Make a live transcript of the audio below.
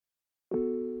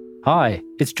Hi,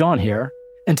 it's John here,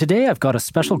 and today I've got a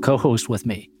special co-host with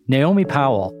me. Naomi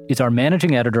Powell is our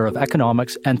managing editor of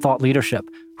economics and thought leadership,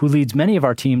 who leads many of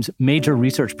our team's major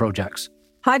research projects.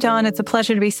 Hi, John. It's a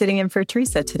pleasure to be sitting in for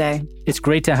Teresa today. It's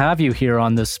great to have you here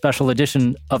on this special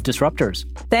edition of Disruptors.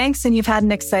 Thanks, and you've had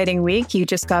an exciting week. You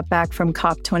just got back from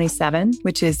COP27,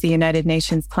 which is the United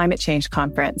Nations Climate Change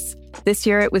Conference. This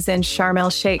year it was in Sharm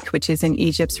el-Sheikh, which is in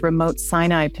Egypt's remote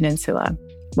Sinai Peninsula.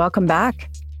 Welcome back.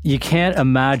 You can't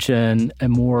imagine a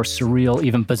more surreal,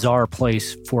 even bizarre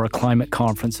place for a climate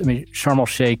conference. I mean, Sharm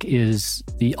el-Sheikh is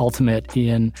the ultimate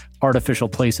in artificial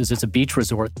places. It's a beach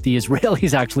resort the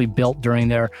Israelis actually built during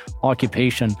their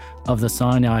occupation of the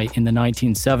Sinai in the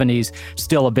 1970s.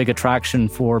 Still a big attraction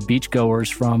for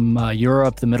beachgoers from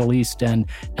Europe, the Middle East, and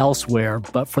elsewhere.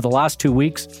 But for the last 2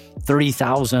 weeks,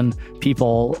 30,000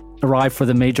 people arrived for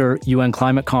the major UN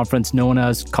climate conference known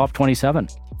as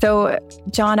COP27. So,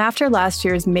 John, after last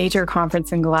year's major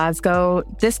conference in Glasgow,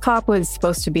 this COP was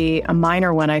supposed to be a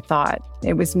minor one, I thought.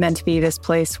 It was meant to be this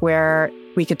place where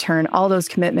we could turn all those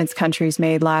commitments countries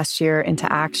made last year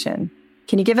into action.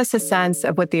 Can you give us a sense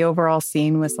of what the overall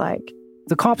scene was like?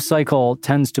 The COP cycle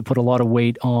tends to put a lot of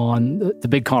weight on the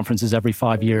big conferences every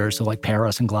 5 years, so like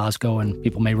Paris and Glasgow, and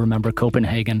people may remember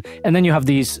Copenhagen. And then you have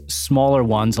these smaller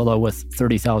ones, although with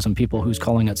 30,000 people, who's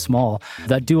calling it small,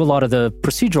 that do a lot of the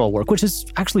procedural work, which is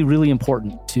actually really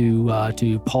important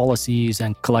to policies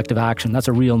and collective action. That's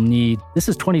a real need. This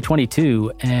is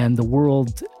 2022, and the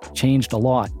world changed a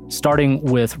lot, starting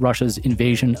with Russia's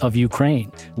invasion of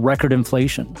Ukraine, record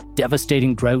inflation,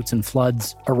 devastating droughts and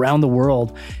floods around the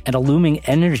world, and a looming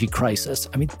energy crisis.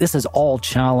 I mean, this has all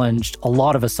challenged a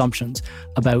lot of assumptions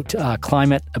about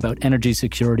climate, about energy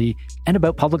security, and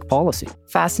about public policy.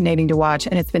 Fascinating to watch.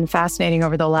 And it's been fascinating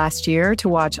over the last year to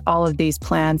watch all of these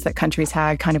plans that countries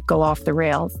had kind of go off the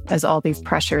rails as all these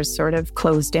pressures sort of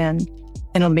closed in.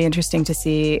 And it'll be interesting to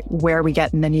see where we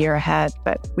get in the year ahead.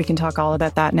 But we can talk all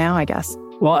about that now, I guess.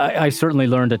 Well, I certainly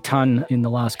learned a ton in the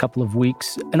last couple of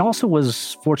weeks, and also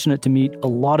was fortunate to meet a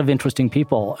lot of interesting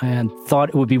people and thought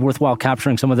it would be worthwhile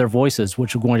capturing some of their voices,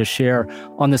 which we're going to share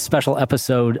on this special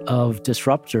episode of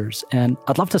Disruptors. And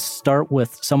I'd love to start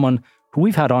with someone who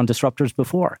we've had on Disruptors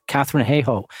before, Katherine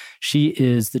Hayhoe. She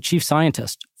is the chief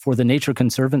scientist for the Nature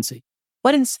Conservancy.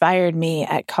 What inspired me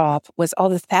at COP was all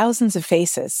the thousands of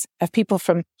faces of people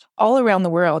from all around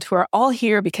the world who are all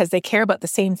here because they care about the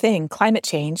same thing, climate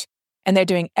change, and they're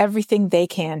doing everything they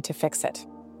can to fix it.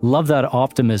 Love that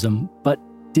optimism, but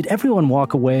did everyone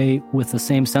walk away with the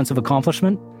same sense of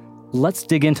accomplishment? Let's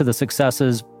dig into the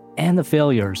successes and the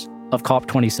failures of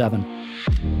COP27.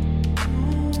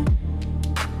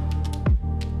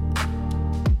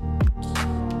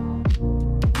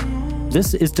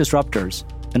 This is Disruptors,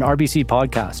 an RBC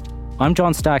podcast. I'm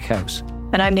John Stackhouse.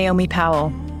 And I'm Naomi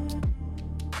Powell.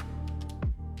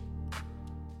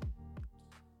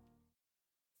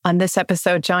 On this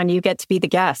episode, John, you get to be the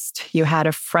guest. You had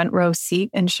a front row seat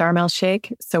in Sharm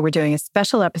el-Sheikh, so we're doing a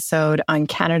special episode on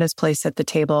Canada's place at the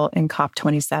table in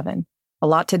COP27. A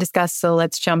lot to discuss, so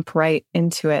let's jump right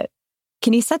into it.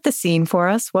 Can you set the scene for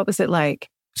us? What was it like?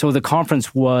 So the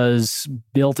conference was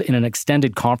built in an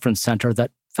extended conference center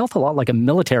that felt a lot like a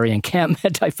military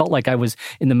encampment. I felt like I was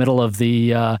in the middle of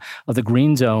the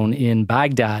green zone in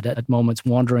Baghdad at moments,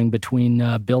 wandering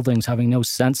between buildings, having no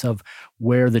sense of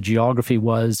where the geography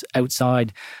was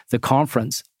outside the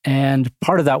conference. And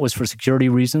part of that was for security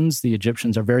reasons. The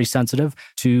Egyptians are very sensitive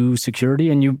to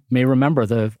security. And you may remember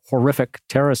the horrific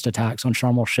terrorist attacks on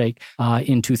Sharm el-Sheikh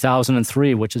in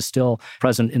 2003, which is still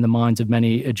present in the minds of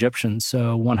many Egyptians.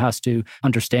 So one has to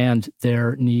understand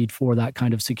their need for that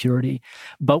kind of security.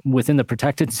 But within the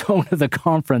protected zone of the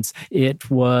conference, it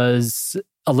was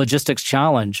a logistics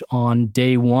challenge. On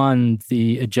day one,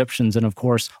 the Egyptians and, of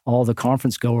course, all the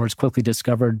conference goers quickly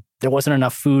discovered there wasn't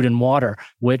enough food and water,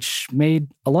 which made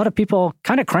a lot of people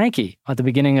kind of cranky at the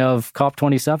beginning of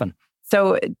COP27.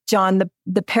 So, John,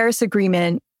 the Paris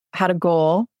Agreement had a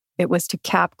goal. It was to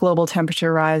cap global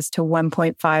temperature rise to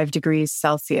 1.5 degrees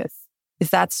Celsius. Is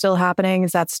that still happening?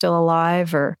 Is that still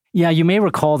alive? Or yeah, you may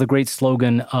recall the great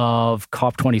slogan of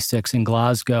COP26 in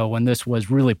Glasgow, and this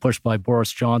was really pushed by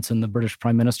Boris Johnson, the British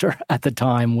Prime Minister at the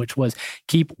time, which was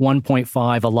keep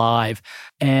 1.5 alive.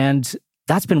 And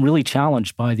that's been really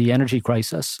challenged by the energy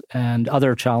crisis and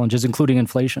other challenges, including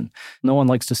inflation. No one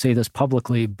likes to say this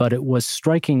publicly, but it was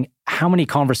striking how many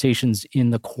conversations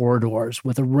in the corridors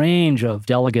with a range of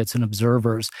delegates and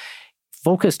observers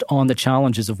focused on the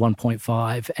challenges of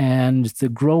 1.5 and the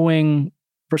growing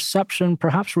perception,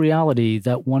 perhaps reality,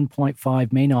 that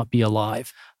 1.5 may not be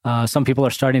alive. Some people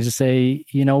are starting to say,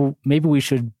 maybe we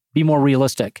should be more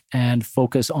realistic and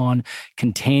focus on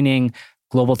containing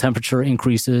global temperature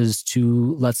increases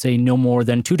to, let's say, no more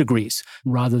than 2 degrees,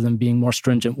 rather than being more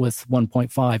stringent with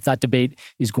 1.5. That debate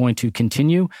is going to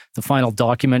continue. The final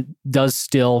document does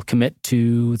still commit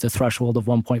to the threshold of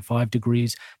 1.5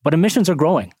 degrees, but emissions are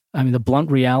growing. I mean, the blunt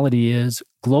reality is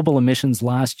global emissions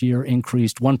last year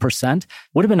increased 1%.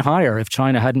 Would have been higher if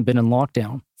China hadn't been in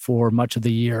lockdown for much of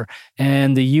the year.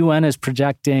 And the UN is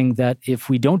projecting that if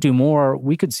we don't do more,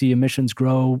 we could see emissions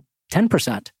grow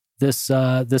 10%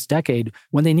 this decade,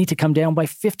 when they need to come down by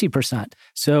 50%.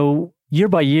 So year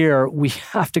by year, we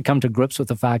have to come to grips with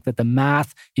the fact that the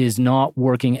math is not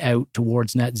working out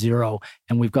towards net zero,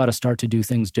 and we've got to start to do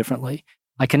things differently.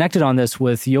 I connected on this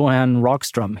with Johan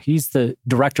Rockström. He's the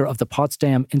director of the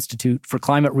Potsdam Institute for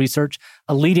Climate Research,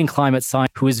 a leading climate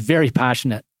scientist who is very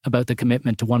passionate about the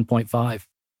commitment to 1.5.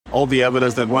 All the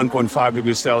evidence that 1.5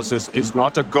 degrees Celsius is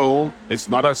not a goal, it's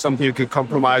not something you can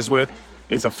compromise with.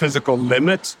 It's a physical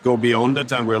limit. Go beyond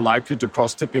it, and we're likely to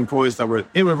cross tipping points that will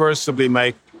irreversibly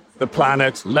make the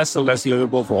planet less and less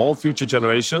livable for all future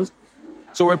generations.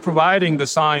 So we're providing the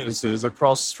sciences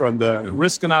across from the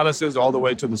risk analysis all the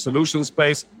way to the solution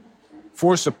space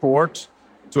for support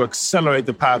to accelerate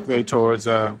the pathway towards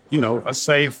a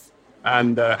safe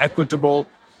and equitable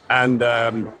and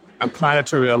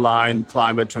planetary aligned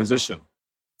climate transition.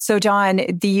 So, John,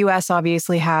 the U.S.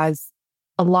 obviously has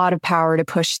a lot of power to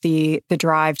push the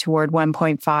drive toward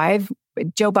 1.5.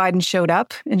 Joe Biden showed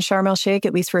up in Sharm el-Sheikh,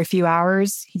 at least for a few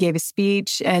hours. He gave a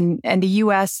speech, and the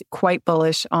U.S. quite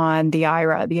bullish on the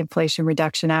IRA, the Inflation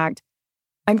Reduction Act.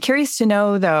 I'm curious to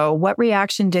know, though, what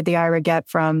reaction did the IRA get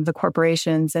from the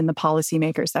corporations and the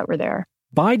policymakers that were there?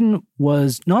 Biden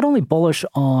was not only bullish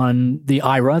on the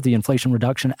IRA, the Inflation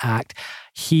Reduction Act,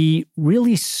 he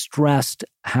really stressed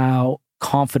how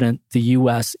confident the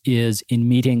U.S. is in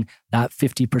meeting that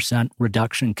 50%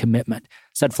 reduction commitment.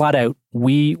 Said flat out,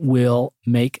 we will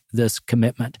make this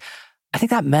commitment. I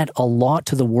think that meant a lot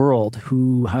to the world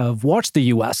who have watched the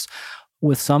U.S.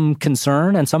 with some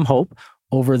concern and some hope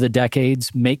over the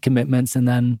decades, make commitments and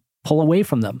then pull away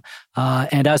from them.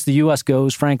 And as the U.S.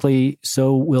 goes, frankly,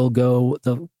 so will go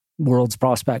the world's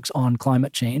prospects on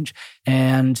climate change.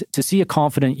 And to see a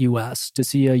confident U.S., to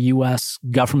see a U.S.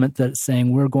 government that's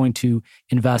saying we're going to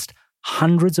invest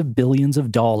hundreds of billions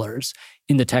of dollars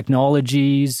in the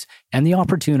technologies and the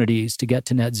opportunities to get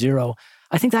to net zero,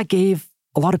 I think that gave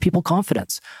a lot of people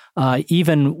confidence.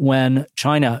 Even when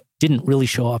China didn't really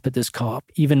show up at this COP,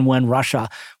 even when Russia,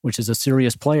 which is a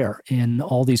serious player in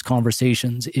all these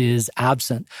conversations, is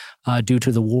absent due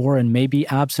to the war and may be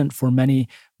absent for many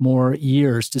more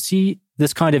years, to see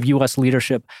this kind of U.S.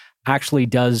 leadership actually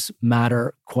does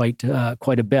matter quite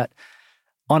a bit.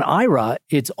 On IRA,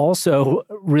 it's also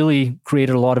really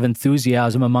created a lot of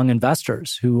enthusiasm among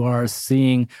investors who are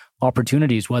seeing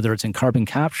opportunities, whether it's in carbon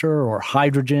capture or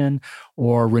hydrogen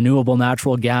or renewable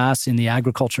natural gas in the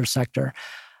agriculture sector.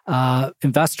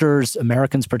 Investors,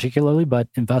 Americans particularly, but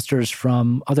investors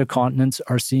from other continents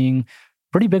are seeing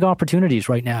pretty big opportunities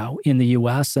right now in the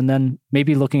U.S. and then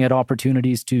maybe looking at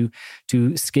opportunities to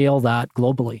scale that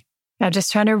globally. Now,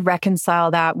 just trying to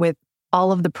reconcile that with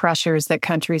all of the pressures that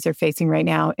countries are facing right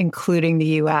now, including the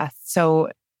U.S. So,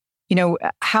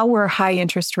 how were high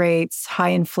interest rates, high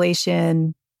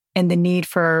inflation, and the need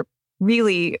for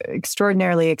really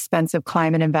extraordinarily expensive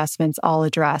climate investments all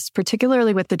addressed,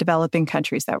 particularly with the developing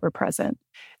countries that were present?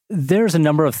 There's a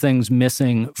number of things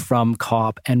missing from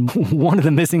COP, and one of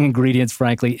the missing ingredients,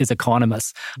 frankly, is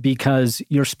economists, because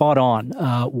you're spot on.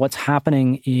 What's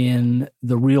happening in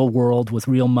the real world with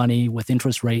real money, with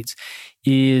interest rates,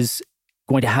 is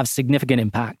going to have significant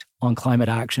impact on climate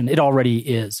action. It already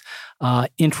is.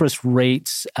 Interest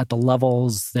rates at the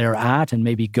levels they're at and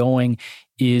maybe going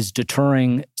is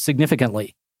deterring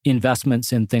significantly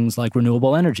investments in things like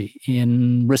renewable energy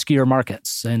in riskier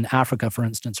markets in Africa, for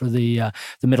instance, or the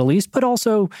Middle East, but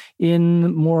also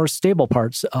in more stable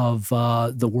parts of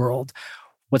the world.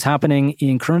 What's happening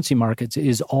in currency markets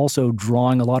is also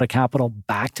drawing a lot of capital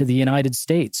back to the United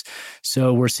States.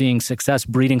 So we're seeing success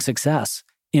breeding success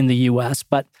in the U.S.,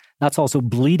 but that's also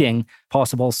bleeding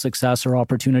possible success or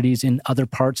opportunities in other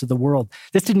parts of the world.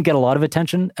 This didn't get a lot of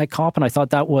attention at COP, and I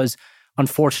thought that was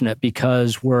unfortunate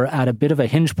because we're at a bit of a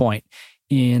hinge point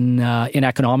in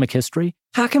economic history.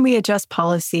 How can we adjust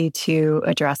policy to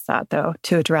address that, though,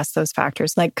 to address those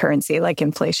factors like currency, like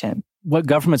inflation? What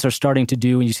governments are starting to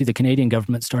do, and you see the Canadian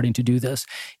government starting to do this,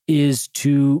 is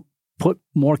to put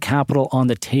more capital on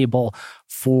the table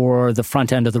for the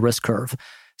front end of the risk curve.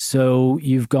 So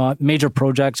you've got major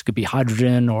projects, could be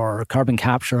hydrogen or carbon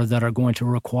capture, that are going to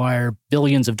require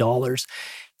billions of dollars.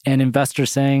 And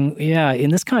investors saying, yeah, in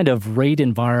this kind of rate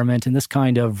environment, in this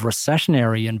kind of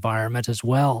recessionary environment as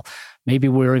well, maybe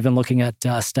we're even looking at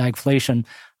stagflation.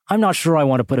 I'm not sure I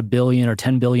want to put $1 billion or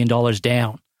 $10 billion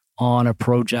down on a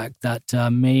project that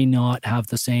may not have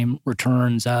the same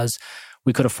returns as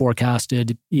we could have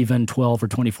forecasted even 12 or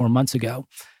 24 months ago.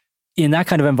 In that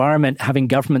kind of environment, having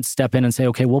governments step in and say,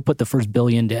 okay, we'll put the first $1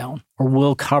 billion down, or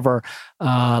we'll cover,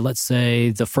 let's say,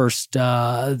 the first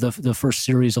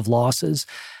series of losses,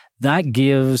 that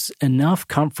gives enough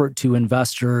comfort to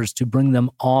investors to bring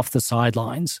them off the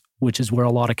sidelines, which is where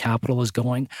a lot of capital is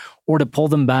going, or to pull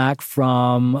them back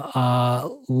from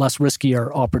less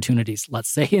riskier opportunities, let's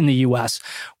say in the US,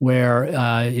 where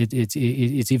it's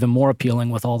even more appealing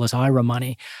with all this IRA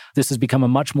money. This has become a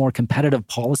much more competitive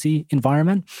policy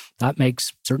environment. That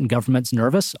makes certain governments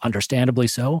nervous, understandably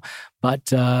so,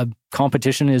 but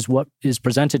competition is what is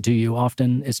presented to you.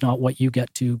 Often it's not what you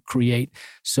get to create.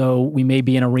 So we may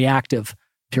be in a reactive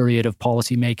period of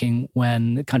policy making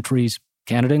when countries,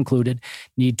 Canada included,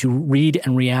 need to read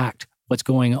and react what's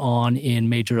going on in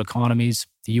major economies,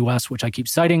 the US, which I keep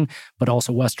citing, but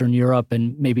also Western Europe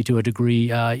and maybe to a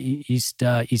degree East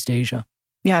Asia.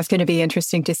 Yeah, it's going to be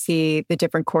interesting to see the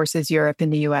different courses Europe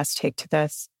and the US take to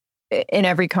this. In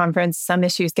every conference, some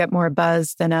issues get more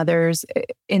buzz than others.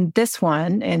 In this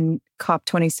one, in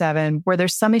COP27, were there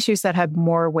some issues that had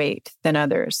more weight than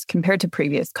others compared to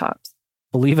previous COPs?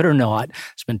 Believe it or not,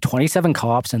 there's been 27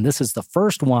 COPs, and this is the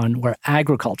first one where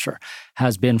agriculture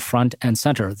has been front and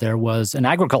center. There was an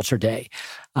agriculture day,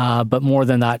 but more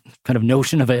than that kind of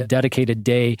notion of a dedicated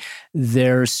day,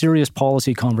 there's serious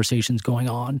policy conversations going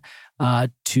on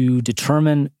to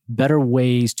determine better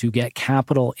ways to get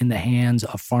capital in the hands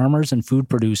of farmers and food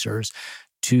producers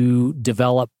to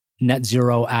develop net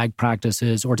zero ag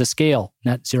practices or to scale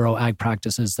net zero ag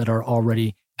practices that are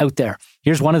already out there.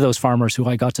 Here's one of those farmers who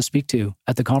I got to speak to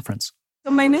at the conference.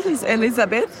 So my name is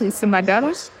Elizabeth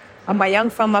Nsimadaro. I'm a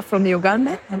young farmer from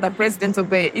Uganda. I'm the president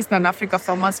of the Eastern Africa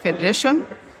Farmers Federation.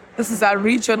 This is a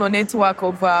regional network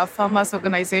of farmers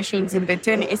organizations in the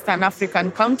 10 Eastern African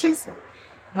countries.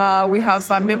 We have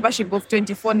a membership of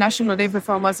 24 national level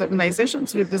farmers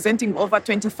organizations representing over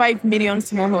 25 million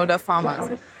smallholder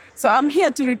farmers. So I'm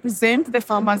here to represent the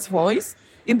farmers' voice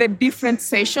in the different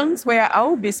sessions where I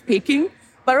will be speaking,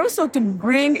 but also to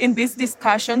bring in these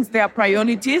discussions their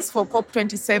priorities for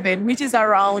COP27, which is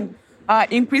around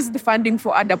increased funding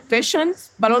for adaptation,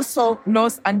 but also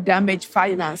loss and damage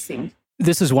financing.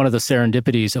 This is one of the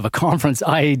serendipities of a conference.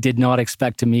 I did not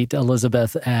expect to meet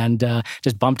Elizabeth and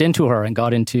just bumped into her and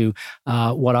got into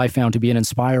what I found to be an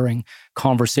inspiring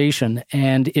conversation.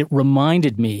 And it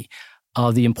reminded me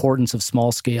of the importance of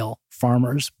small-scale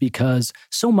farmers, because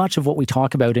so much of what we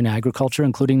talk about in agriculture,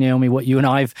 including, Naomi, what you and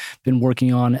I have been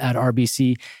working on at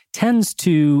RBC, tends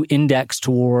to index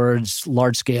towards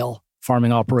large-scale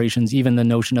farming operations, even the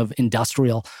notion of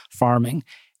industrial farming.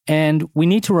 And we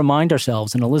need to remind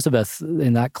ourselves, and Elizabeth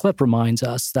in that clip reminds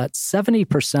us, that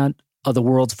 70% of the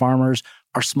world's farmers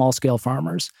are small-scale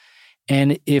farmers.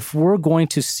 And if we're going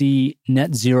to see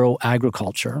net zero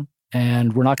agriculture,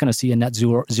 and we're not going to see a net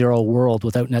zero world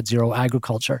without net zero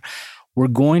agriculture, we're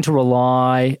going to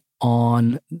rely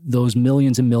on those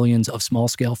millions and millions of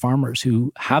small-scale farmers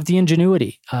who have the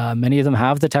ingenuity. Many of them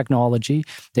have the technology.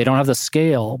 They don't have the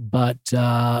scale, but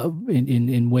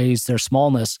in ways their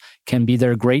smallness can be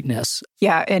their greatness.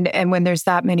 Yeah, and when there's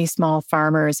that many small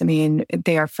farmers, I mean,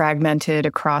 they are fragmented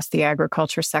across the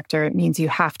agriculture sector. It means you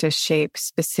have to shape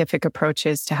specific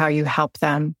approaches to how you help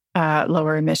them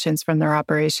lower emissions from their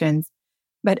operations.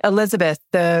 But Elizabeth,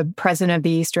 the president of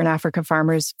the Eastern Africa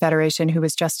Farmers Federation, who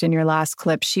was just in your last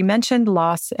clip, she mentioned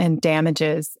loss and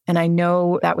damages. And I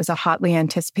know that was a hotly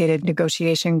anticipated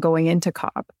negotiation going into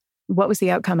COP. What was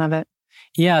the outcome of it?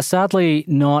 Yeah, sadly,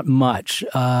 not much.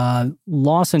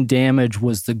 Loss and damage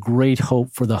was the great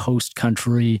hope for the host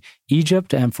country,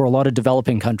 Egypt, and for a lot of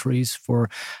developing countries, for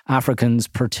Africans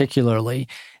particularly.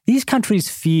 These countries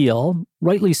feel,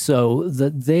 rightly so,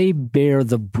 that they bear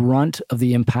the brunt of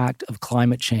the impact of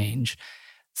climate change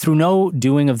through no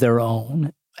doing of their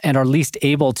own and are least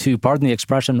able to, pardon the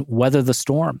expression, weather the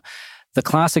storm. The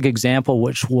classic example,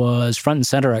 which was front and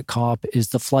center at COP, is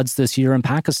the floods this year in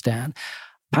Pakistan.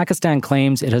 Pakistan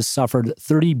claims it has suffered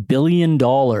 $30 billion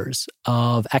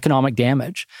of economic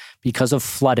damage because of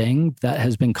flooding that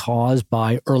has been caused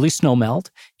by early snowmelt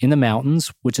in the mountains,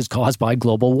 which is caused by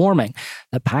global warming,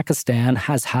 that Pakistan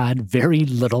has had very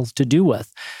little to do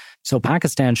with. So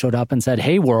Pakistan showed up and said,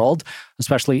 hey, world,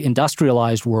 especially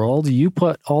industrialized world, you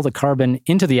put all the carbon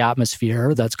into the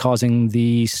atmosphere that's causing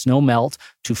the snowmelt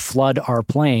to flood our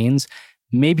plains.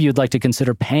 maybe you'd like to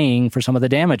consider paying for some of the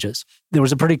damages. There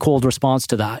was a pretty cold response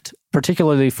to that,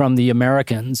 particularly from the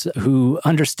Americans who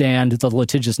understand the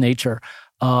litigious nature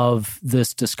of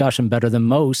this discussion better than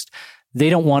most. They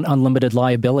don't want unlimited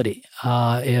liability.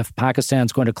 If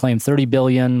Pakistan's going to claim $30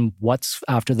 billion, what's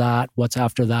after that? What's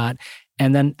after that?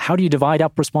 And then how do you divide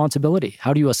up responsibility?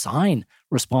 How do you assign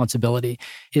responsibility?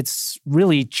 It's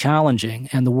really challenging,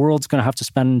 and the world's going to have to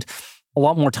spend a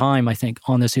lot more time, I think,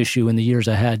 on this issue in the years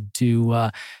ahead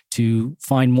to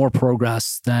find more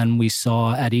progress than we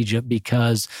saw at Egypt,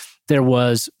 because there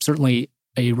was certainly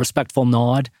a respectful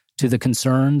nod to the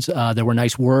concerns. There were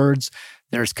nice words.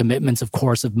 There's commitments, of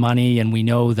course, of money, and we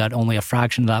know that only a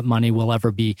fraction of that money will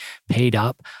ever be paid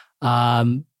up.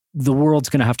 The world's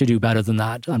going to have to do better than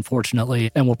that, unfortunately,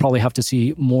 and we'll probably have to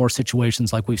see more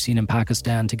situations like we've seen in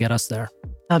Pakistan to get us there.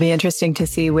 It'll be interesting to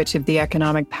see which of the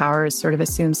economic powers sort of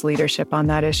assumes leadership on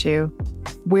that issue.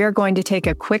 We're going to take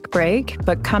a quick break,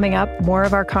 but coming up, more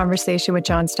of our conversation with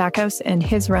John Stackhouse and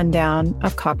his rundown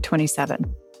of COP27.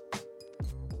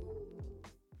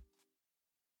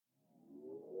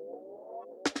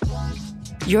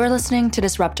 You're listening to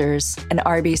Disruptors, an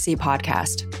RBC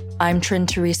podcast. I'm Trin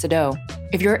Teresa Doe.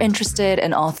 If you're interested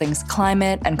in all things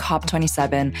climate and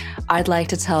COP27, I'd like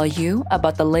to tell you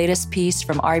about the latest piece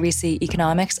from RBC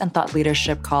Economics and Thought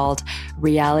Leadership called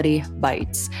Reality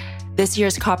Bites. This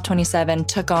year's COP27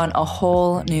 took on a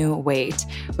whole new weight,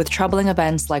 with troubling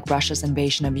events like Russia's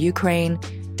invasion of Ukraine,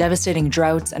 devastating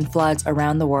droughts and floods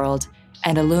around the world,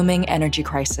 and a looming energy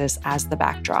crisis as the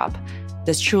backdrop.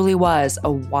 This truly was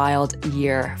a wild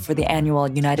year for the annual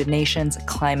United Nations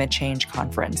Climate Change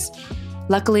Conference.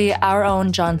 Luckily, our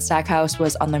own John Stackhouse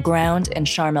was on the ground in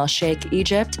Sharm el-Sheikh,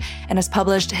 Egypt, and has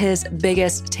published his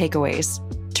biggest takeaways.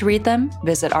 To read them,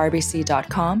 visit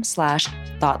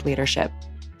rbc.com/thoughtleadership.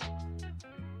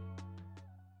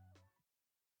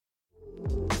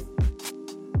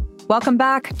 Welcome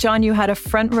back. John, you had a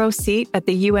front row seat at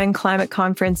the UN climate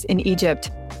conference in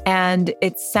Egypt. And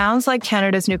it sounds like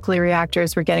Canada's nuclear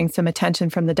reactors were getting some attention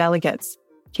from the delegates.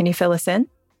 Can you fill us in?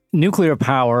 Nuclear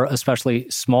power, especially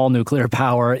small nuclear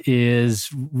power, is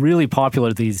really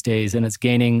popular these days, and it's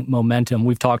gaining momentum.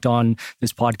 We've talked on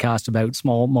this podcast about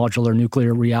small modular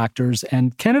nuclear reactors,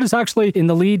 and Canada's actually in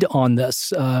the lead on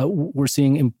this. We're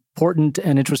seeing important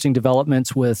and interesting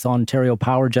developments with Ontario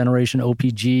Power Generation,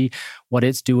 OPG, what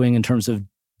it's doing in terms of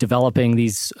developing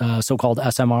these so-called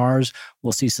SMRs.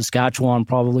 We'll see Saskatchewan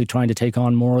probably trying to take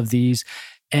on more of these.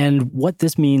 And what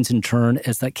this means in turn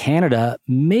is that Canada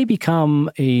may become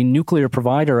a nuclear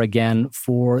provider again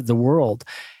for the world.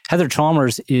 Heather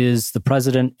Chalmers is the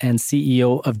president and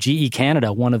CEO of GE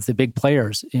Canada, one of the big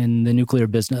players in the nuclear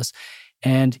business.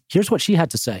 And here's what she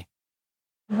had to say.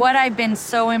 What I've been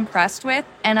so impressed with,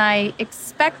 and I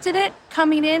expected it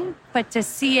coming in, but to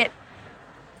see it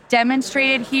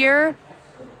demonstrated here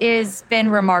has been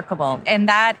remarkable. And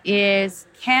that is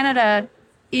Canada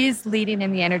is leading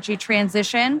in the energy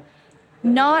transition,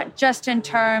 not just in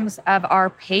terms of our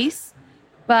pace,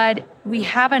 but we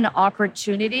have an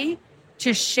opportunity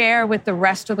to share with the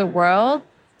rest of the world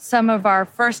some of our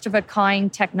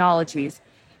first-of-a-kind technologies.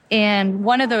 And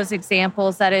one of those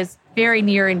examples that is very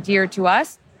near and dear to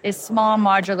us is small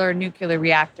modular nuclear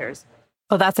reactors.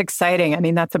 Well, that's exciting. I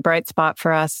mean, that's a bright spot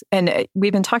for us. And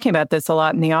we've been talking about this a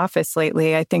lot in the office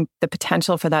lately. I think the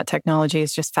potential for that technology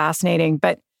is just fascinating.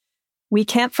 But we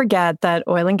can't forget that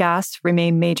oil and gas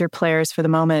remain major players for the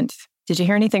moment. Did you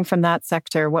hear anything from that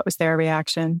sector? What was their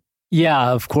reaction?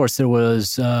 Yeah, of course, there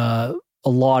was a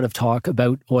lot of talk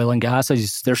about oil and gas,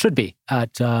 as there should be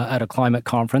at a climate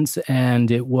conference.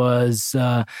 And it was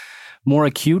more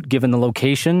acute given the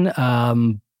location,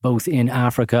 both in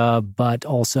Africa, but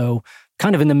also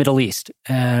kind of in the Middle East.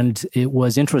 And it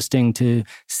was interesting to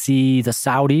see the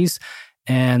Saudis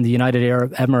and the United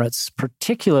Arab Emirates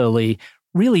particularly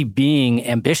really being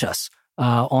ambitious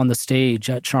on the stage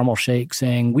at Sharm el-Sheikh,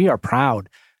 saying, we are proud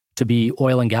to be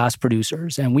oil and gas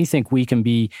producers, and we think we can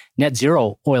be net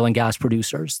zero oil and gas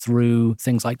producers through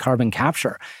things like carbon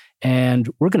capture. And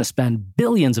we're going to spend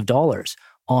billions of dollars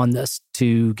on this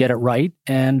to get it right.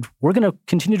 And we're going to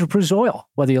continue to produce oil,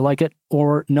 whether you like it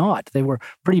or not. They were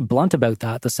pretty blunt about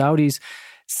that. The Saudis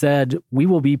said, we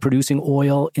will be producing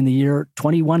oil in the year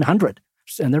 2100.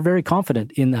 And they're very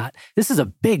confident in that. This is a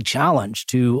big challenge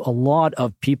to a lot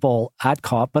of people at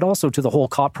COP, but also to the whole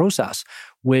COP process,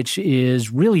 which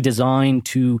is really designed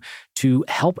to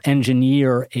help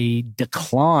engineer a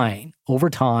decline over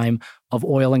time of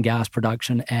oil and gas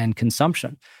production and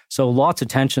consumption. So lots of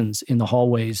tensions in the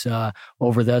hallways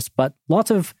over this, but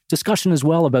lots of discussion as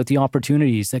well about the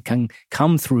opportunities that can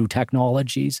come through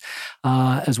technologies,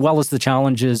 as well as the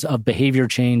challenges of behavior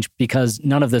change, because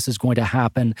none of this is going to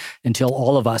happen until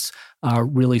all of us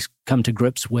really come to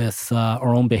grips with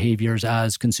our own behaviors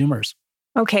as consumers.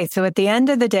 Okay, so at the end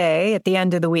of the day, at the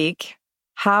end of the week,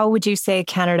 how would you say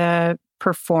Canada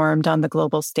performed on the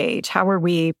global stage? How were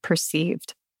we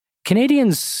perceived?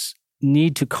 Canadians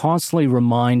need to constantly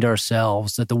remind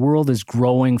ourselves that the world is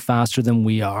growing faster than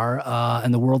we are,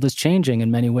 and the world is changing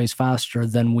in many ways faster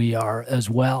than we are as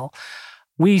well.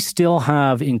 We still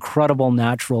have incredible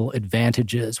natural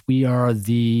advantages. We are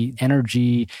the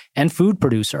energy and food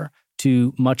producer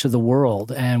to much of the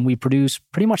world, and we produce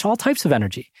pretty much all types of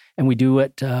energy, and we do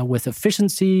it with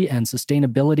efficiency and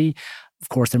sustainability. Of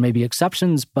course, there may be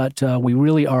exceptions, but we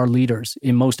really are leaders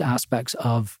in most aspects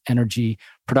of energy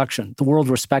production. The world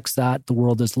respects that. The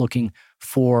world is looking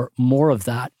for more of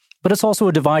that. But it's also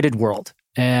a divided world,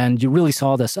 and you really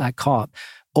saw this at COP.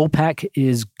 OPEC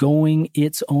is going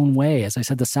its own way. As I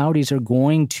said, the Saudis are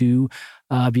going to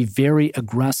be very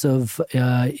aggressive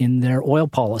in their oil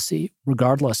policy,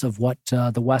 regardless of what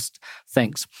the West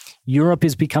thinks. Europe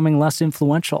is becoming less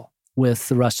influential with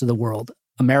the rest of the world.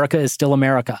 America is still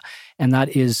America. And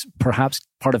that is perhaps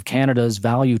part of Canada's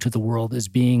value to the world, is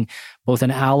being both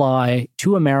an ally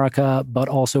to America, but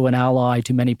also an ally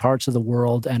to many parts of the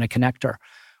world and a connector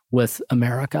with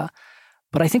America.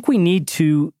 But I think we need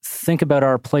to think about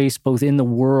our place both in the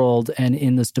world and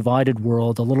in this divided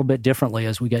world a little bit differently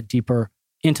as we get deeper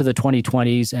into the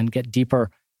 2020s and get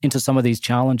deeper into some of these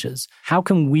challenges. How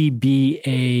can we be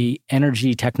an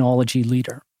energy technology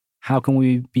leader? How can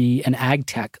we be an ag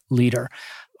tech leader?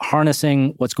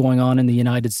 Harnessing what's going on in the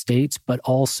United States, but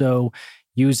also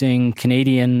using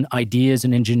Canadian ideas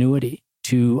and ingenuity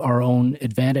to our own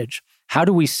advantage. How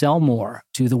do we sell more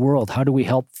to the world? How do we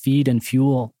help feed and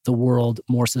fuel the world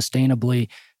more sustainably,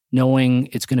 knowing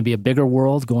it's going to be a bigger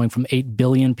world, going from 8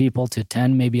 billion people to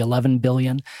 10, maybe 11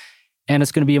 billion, and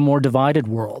it's going to be a more divided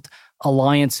world.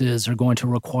 Alliances are going to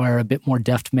require a bit more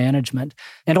deft management,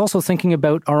 and also thinking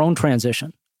about our own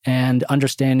transition and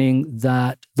understanding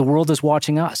that the world is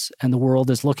watching us and the world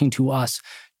is looking to us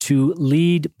to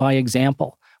lead by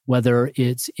example, whether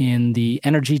it's in the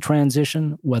energy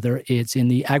transition, whether it's in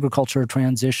the agriculture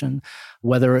transition,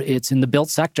 whether it's in the built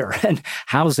sector and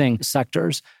housing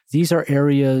sectors. These are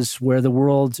areas where the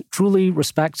world truly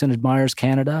respects and admires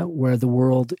Canada, where the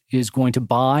world is going to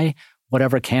buy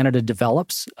whatever Canada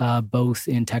develops, both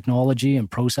in technology and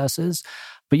processes.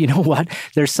 But you know what?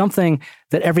 There's something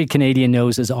that every Canadian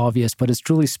knows is obvious, but it's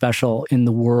truly special in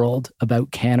the world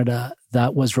about Canada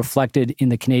that was reflected in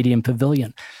the Canadian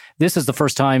Pavilion. This is the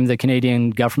first time the Canadian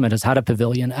government has had a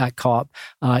pavilion at COP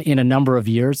in a number of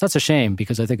years. That's a shame,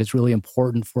 because I think it's really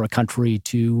important for a country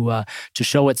to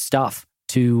show its stuff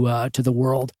to the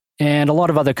world. And a lot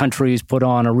of other countries put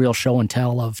on a real show and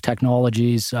tell of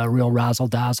technologies, real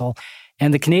razzle-dazzle.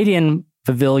 And the Canadian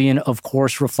Pavilion, of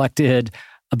course, reflected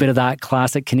a bit of that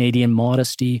classic Canadian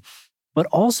modesty, but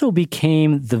also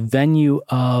became the venue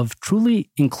of truly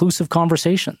inclusive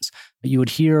conversations. You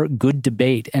would hear good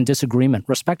debate and disagreement,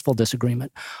 respectful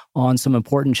disagreement on some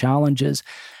important challenges.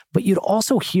 But you'd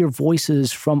also hear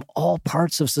voices from all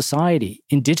parts of society.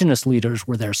 Indigenous leaders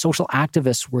were there, social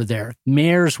activists were there,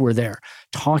 mayors were there,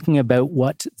 talking about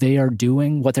what they are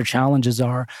doing, what their challenges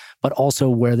are, but also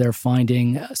where they're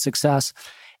finding success.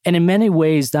 And in many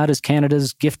ways, that is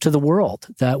Canada's gift to the world,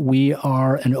 that we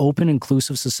are an open,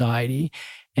 inclusive society.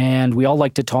 And we all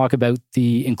like to talk about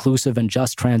the inclusive and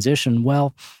just transition.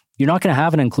 Well, you're not going to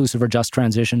have an inclusive or just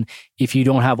transition if you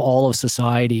don't have all of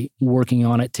society working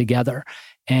on it together.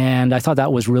 And I thought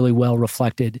that was really well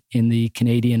reflected in the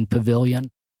Canadian Pavilion.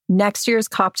 Next year's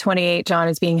COP28, John,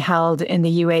 is being held in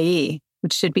the UAE,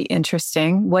 which should be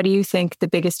interesting. What do you think the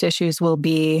biggest issues will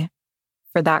be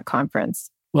for that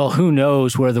conference? Well, who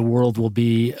knows where the world will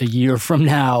be a year from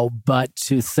now, but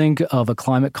to think of a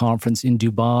climate conference in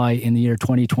Dubai in the year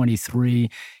 2023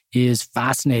 is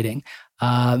fascinating.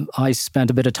 I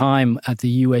spent a bit of time at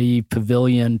the UAE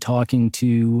Pavilion talking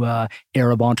to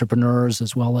Arab entrepreneurs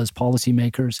as well as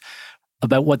policymakers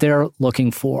about what they're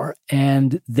looking for.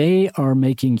 And they are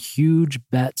making huge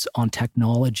bets on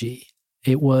technology.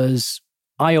 It was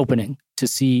eye-opening to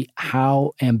see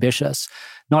how ambitious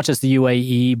not just the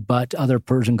UAE, but other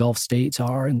Persian Gulf states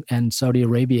are, and Saudi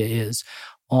Arabia is,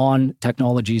 on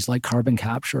technologies like carbon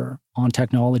capture, on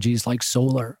technologies like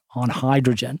solar, on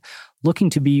hydrogen, looking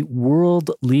to be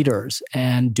world leaders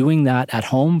and doing that at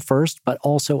home first, but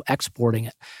also exporting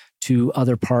it to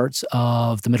other parts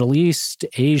of the Middle East,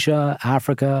 Asia,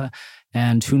 Africa,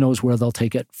 and who knows where they'll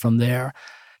take it from there.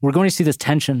 We're going to see this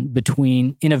tension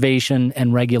between innovation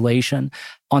and regulation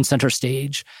on center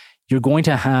stage. You're going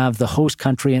to have the host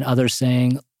country and others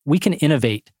saying, we can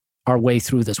innovate our way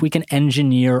through this. We can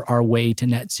engineer our way to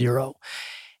net zero.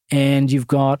 And you've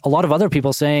got a lot of other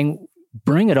people saying,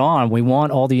 bring it on. We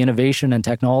want all the innovation and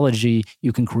technology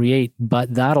you can create,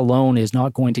 but that alone is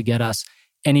not going to get us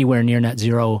anywhere near net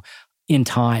zero in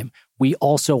time. We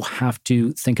also have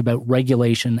to think about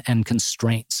regulation and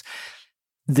constraints.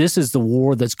 This is the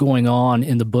war that's going on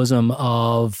in the bosom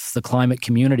of the climate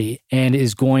community and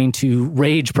is going to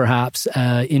rage perhaps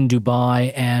in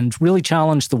Dubai and really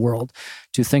challenge the world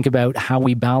to think about how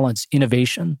we balance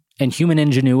innovation and human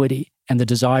ingenuity and the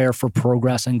desire for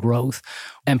progress and growth,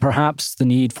 and perhaps the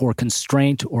need for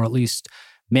constraint or at least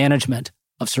management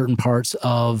of certain parts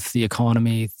of the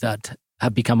economy that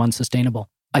have become unsustainable.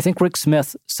 I think Rick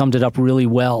Smith summed it up really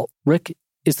well. Rick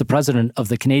is the president of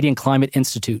the Canadian Climate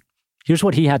Institute. Here's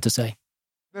what he had to say.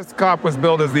 This COP was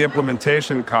billed as the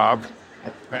implementation COP,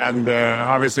 and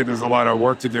obviously there's a lot of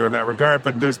work to do in that regard,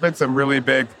 but there's been some really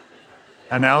big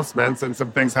announcements and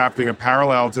some things happening in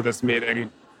parallel to this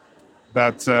meeting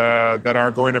that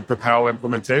are going to propel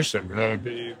implementation.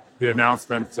 The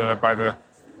announcement by the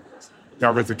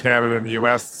governments of Canada and the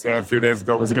U.S. A few days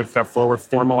ago was a good step forward,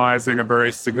 formalizing a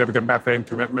very significant methane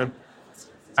commitment.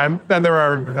 And then there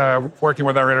are, working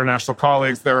with our international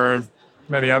colleagues, there are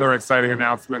many other exciting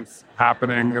announcements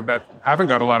happening that haven't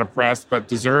got a lot of press but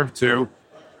deserve to.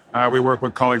 We work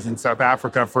with colleagues in South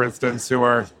Africa, for instance, who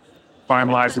are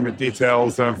finalizing the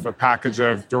details of a package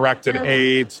of directed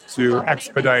aid to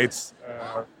expedite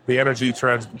the energy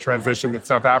transition in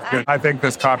South Africa. I think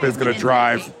this COP is going to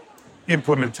drive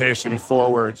implementation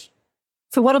forward.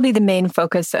 So what will be the main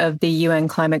focus of the UN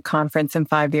Climate Conference in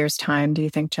 5 years' time, do you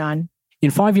think, John? In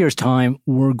 5 years' time,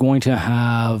 we're going to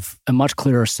have a much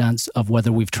clearer sense of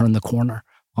whether we've turned the corner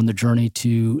on the journey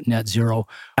to net zero.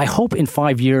 I hope in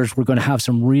 5 years, we're going to have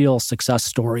some real success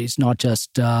stories, not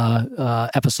just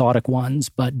episodic ones,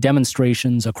 but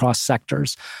demonstrations across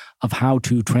sectors of how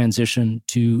to transition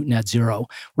to net zero.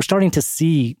 We're starting to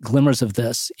see glimmers of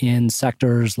this in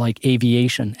sectors like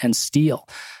aviation and steel.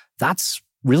 That's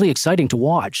really exciting to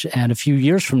watch. And a few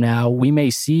years from now, we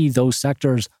may see those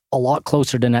sectors a lot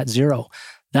closer to net zero.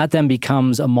 That then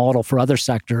becomes a model for other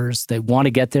sectors that want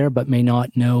to get there but may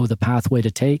not know the pathway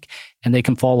to take, and they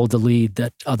can follow the lead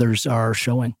that others are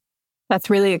showing. That's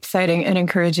really exciting and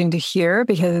encouraging to hear,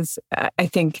 because I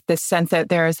think the sense out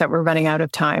there is that we're running out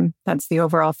of time. That's the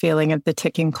overall feeling of the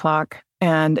ticking clock.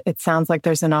 And it sounds like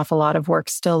there's an awful lot of work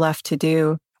still left to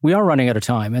do. We are running out of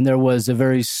time. And there was a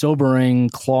very sobering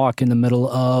clock in the middle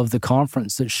of the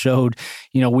conference that showed,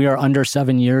 we are under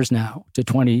 7 years now to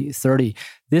 2030.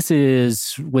 This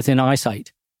is within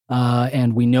eyesight.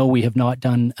 And we know we have not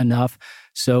done enough.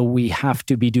 So we have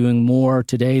to be doing more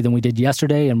today than we did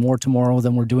yesterday and more tomorrow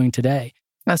than we're doing today.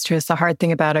 That's true. It's the hard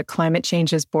thing about it. Climate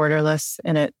change is borderless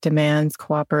and it demands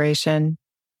cooperation.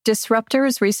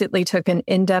 Disruptors recently took an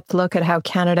in-depth look at how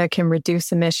Canada can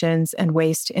reduce emissions and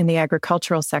waste in the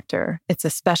agricultural sector. It's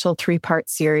a special 3-part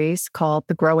series called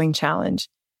The Growing Challenge.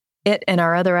 It and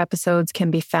our other episodes can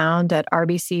be found at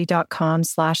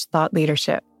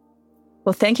rbc.com/thoughtleadership.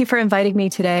 Well, thank you for inviting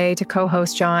me today to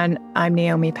co-host John. I'm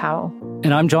Naomi Powell.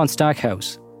 And I'm John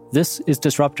Stackhouse. This is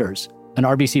Disruptors, an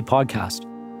RBC podcast.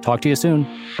 Talk to you soon.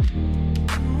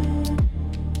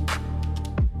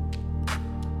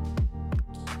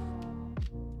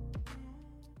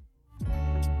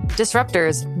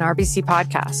 Disruptors, an RBC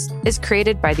podcast, is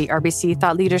created by the RBC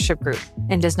Thought Leadership Group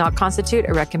and does not constitute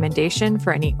a recommendation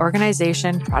for any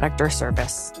organization, product, or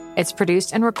service. It's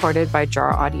produced and recorded by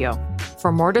Jar Audio.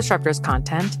 For more Disruptors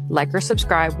content, like or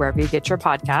subscribe wherever you get your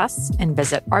podcasts and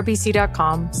visit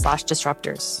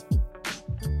rbc.com/disruptors.